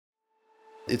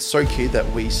It's so key that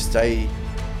we stay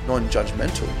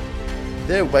non-judgmental.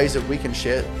 There are ways that we can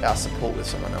share our support with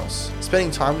someone else. Spending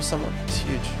time with someone is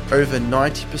huge. Over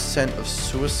 90% of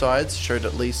suicides showed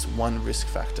at least one risk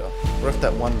factor. What if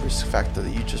that one risk factor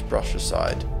that you just brushed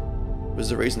aside was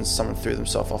the reason someone threw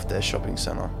themselves off their shopping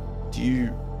center? Do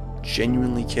you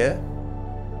genuinely care?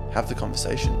 Have the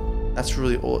conversation. That's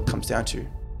really all it comes down to.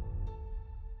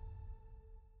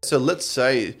 So let's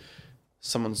say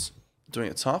someone's doing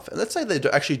it tough, and let's say they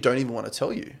actually don't even want to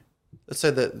tell you. Let's say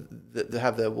that they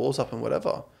have their walls up and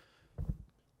whatever.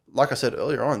 Like I said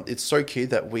earlier on, it's so key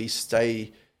that we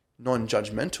stay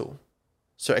non-judgmental.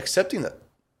 So accepting that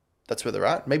that's where they're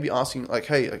at, maybe asking like,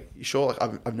 hey, you sure? Like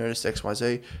I've noticed X, Y,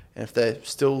 Z. And if they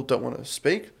still don't want to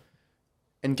speak,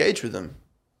 engage with them.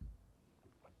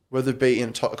 Whether it be in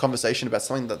a conversation about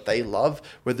something that they love,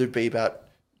 whether it be about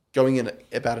going in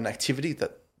about an activity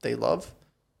that they love,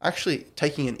 actually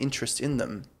taking an interest in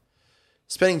them.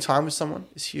 Spending time with someone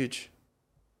is huge.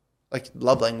 Like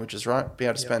love languages, right? Be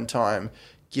able to spend time,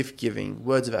 gift giving,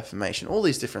 words of affirmation, all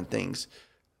these different things.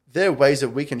 There are ways that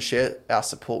we can share our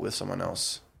support with someone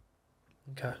else.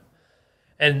 Okay.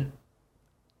 And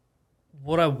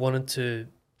what I wanted to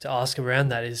ask around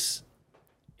that is,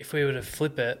 if we were to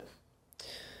flip it,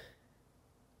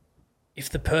 if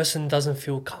the person doesn't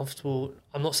feel comfortable,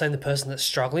 I'm not saying the person that's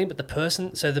struggling, but the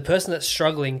person that's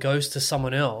struggling goes to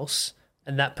someone else,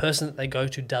 and that person that they go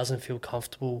to doesn't feel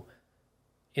comfortable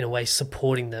in a way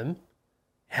supporting them,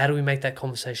 how do we make that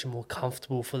conversation more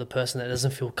comfortable for the person that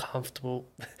doesn't feel comfortable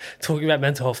talking about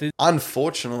mental health?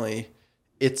 Unfortunately,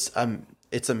 it's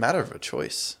a matter of a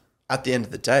choice. At the end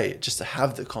of the day, just to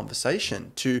have the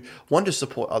conversation, to want to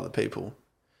support other people.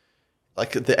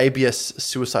 Like the ABS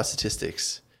suicide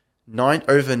statistics,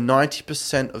 over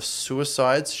 90% of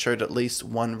suicides showed at least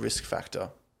one risk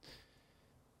factor.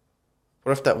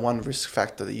 What if that one risk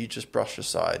factor that you just brushed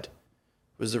aside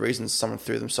was the reason someone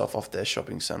threw themselves off their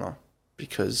shopping center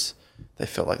because they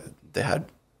felt like they had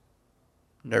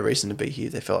no reason to be here.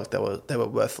 They felt like they were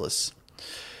worthless.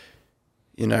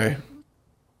 You know,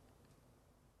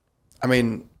 I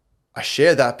mean, I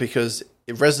share that because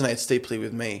it resonates deeply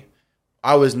with me.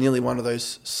 I was nearly one of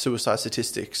those suicide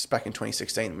statistics back in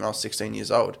 2016 when I was 16 years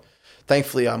old.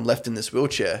 Thankfully, I'm left in this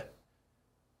wheelchair.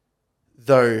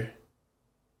 Though,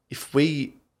 if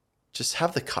we just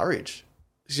have the courage,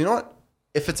 because you know what?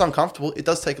 If it's uncomfortable, it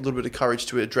does take a little bit of courage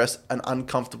to address an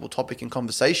uncomfortable topic in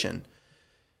conversation.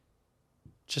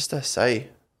 Just to say,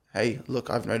 hey, look,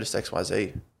 I've noticed X, Y,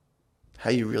 Z. How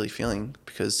are you really feeling?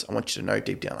 Because I want you to know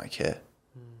deep down I care.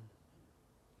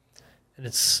 And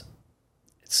it's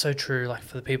so true. Like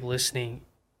for the people listening,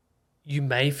 you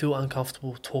may feel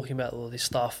uncomfortable talking about all this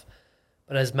stuff,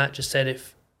 but as Matt just said,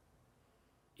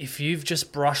 if you've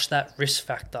just brushed that risk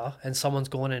factor and someone's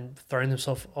gone and thrown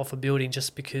themselves off a building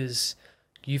just because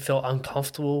you felt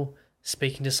uncomfortable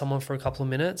speaking to someone for a couple of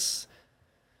minutes,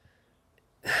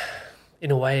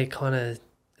 in a way,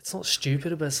 it's not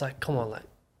stupid, but it's like, come on, like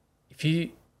if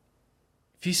you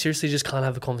seriously just can't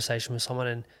have a conversation with someone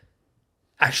and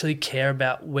actually care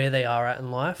about where they are at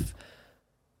in life,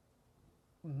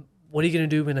 what are you going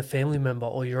to do when a family member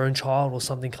or your own child or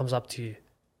something comes up to you?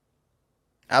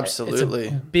 Absolutely.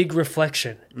 It's a big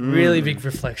reflection, really big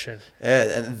reflection. Yeah,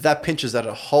 and that pinches at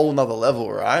a whole nother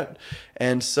level, right?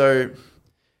 And so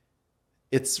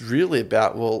it's really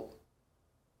about, well,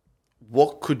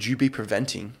 what could you be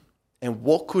preventing? And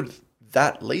what could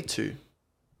that lead to?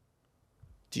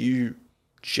 Do you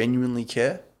genuinely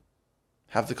care?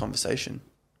 Have the conversation.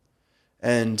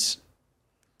 And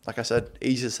like I said,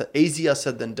 easier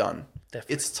said than done.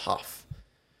 Definitely. It's tough.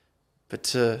 But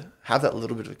to have that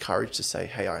little bit of courage to say,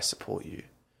 hey, I support you.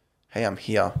 Hey, I'm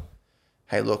here.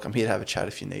 Hey, look, I'm here to have a chat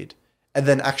if you need. And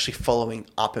then actually following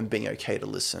up and being okay to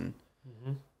listen.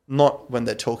 Mm-hmm. Not when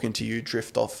they're talking to you,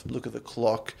 drift off, look at the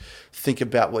clock, think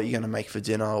about what you're going to make for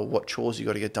dinner or what chores you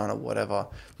got to get done or whatever.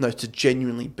 No, to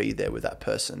genuinely be there with that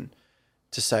person.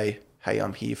 To say, hey,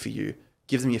 I'm here for you.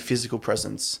 Give them your physical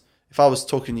presence. If I was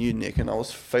talking to you, Nick, and I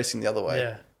was facing the other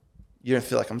way, you don't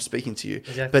feel like I'm speaking to you.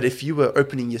 Exactly. But if you were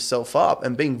opening yourself up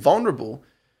and being vulnerable,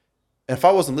 and if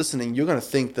I wasn't listening, you're going to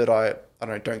think that I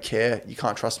don't care, you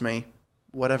can't trust me,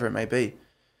 whatever it may be.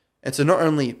 And so not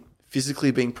only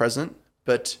physically being present,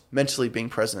 but mentally being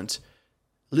present,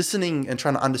 listening and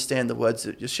trying to understand the words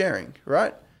that you're sharing,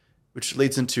 right? Which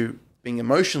leads into being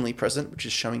emotionally present, which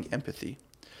is showing empathy.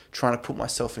 Trying to put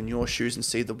myself in your shoes and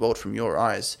see the world from your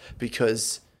eyes,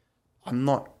 because I'm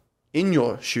not in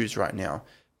your shoes right now.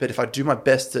 But if I do my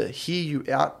best to hear you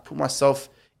out, put myself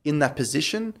in that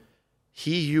position,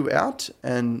 hear you out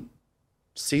and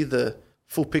see the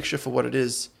full picture for what it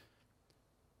is,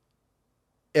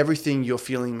 everything you're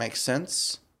feeling makes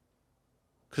sense.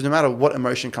 Because no matter what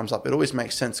emotion comes up, it always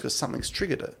makes sense because something's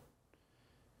triggered it.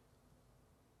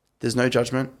 There's no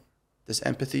judgment. There's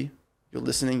empathy. You're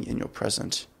listening and you're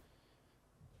present.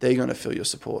 They're going to feel your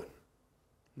support.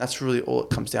 That's really all it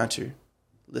comes down to,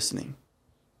 listening.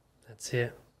 That's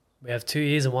it. We have 2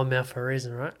 ears and 1 mouth for a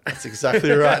reason, right? That's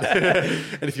exactly right.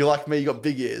 And if you're like me, you got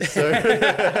big ears. So.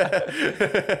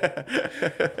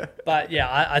 But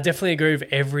yeah, I definitely agree with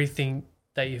everything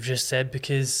that you've just said,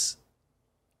 because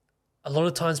a lot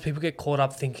of times people get caught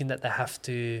up thinking that they have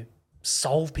to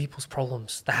solve people's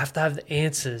problems. They have to have the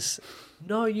answers.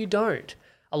 No, you don't.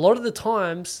 A lot of the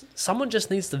times, someone just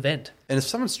needs to vent. And if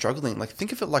someone's struggling, like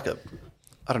think of it like a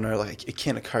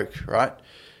can of Coke, right?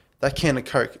 That can of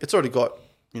Coke, it's already got,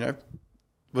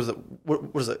 what is it?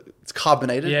 What is it? It's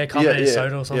carbonated. Yeah, carbonated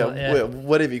soda or something. Yeah,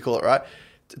 whatever you call it, right?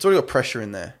 It's already got pressure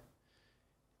in there.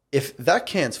 If that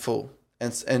can's full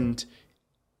and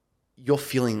you're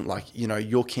feeling like,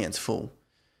 your can's full,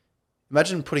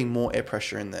 imagine putting more air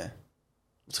pressure in there.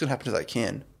 What's going to happen to that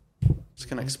can? It's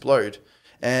going to explode.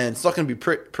 And it's not going to be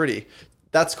pretty.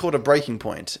 That's called a breaking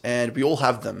point. And we all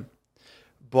have them.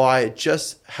 By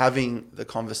just having the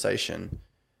conversation,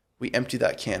 we empty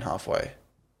that can halfway.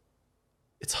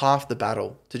 It's half the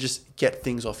battle to just get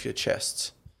things off your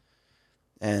chest.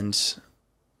 And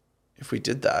if we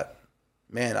did that,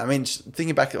 man,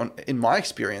 thinking back in my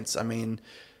experience,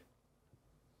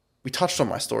 we touched on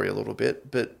my story a little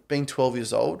bit, but being 12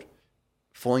 years old,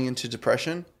 falling into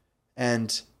depression,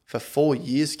 and for 4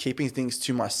 years keeping things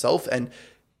to myself and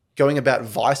going about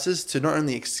vices to not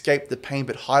only escape the pain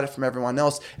but hide it from everyone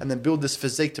else, and then build this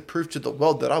physique to prove to the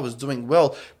world that I was doing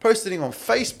well, posting on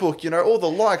Facebook, all the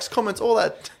likes, comments, all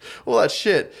that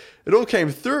shit. It all came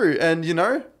through, and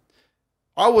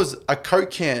I was a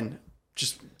Coke can,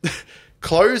 just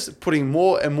closed, putting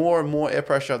more and more and more air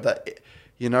pressure that,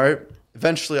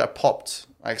 eventually I popped,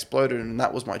 I exploded, and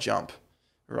that was my jump,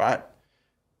 right?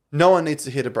 No one needs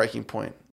to hit a breaking point.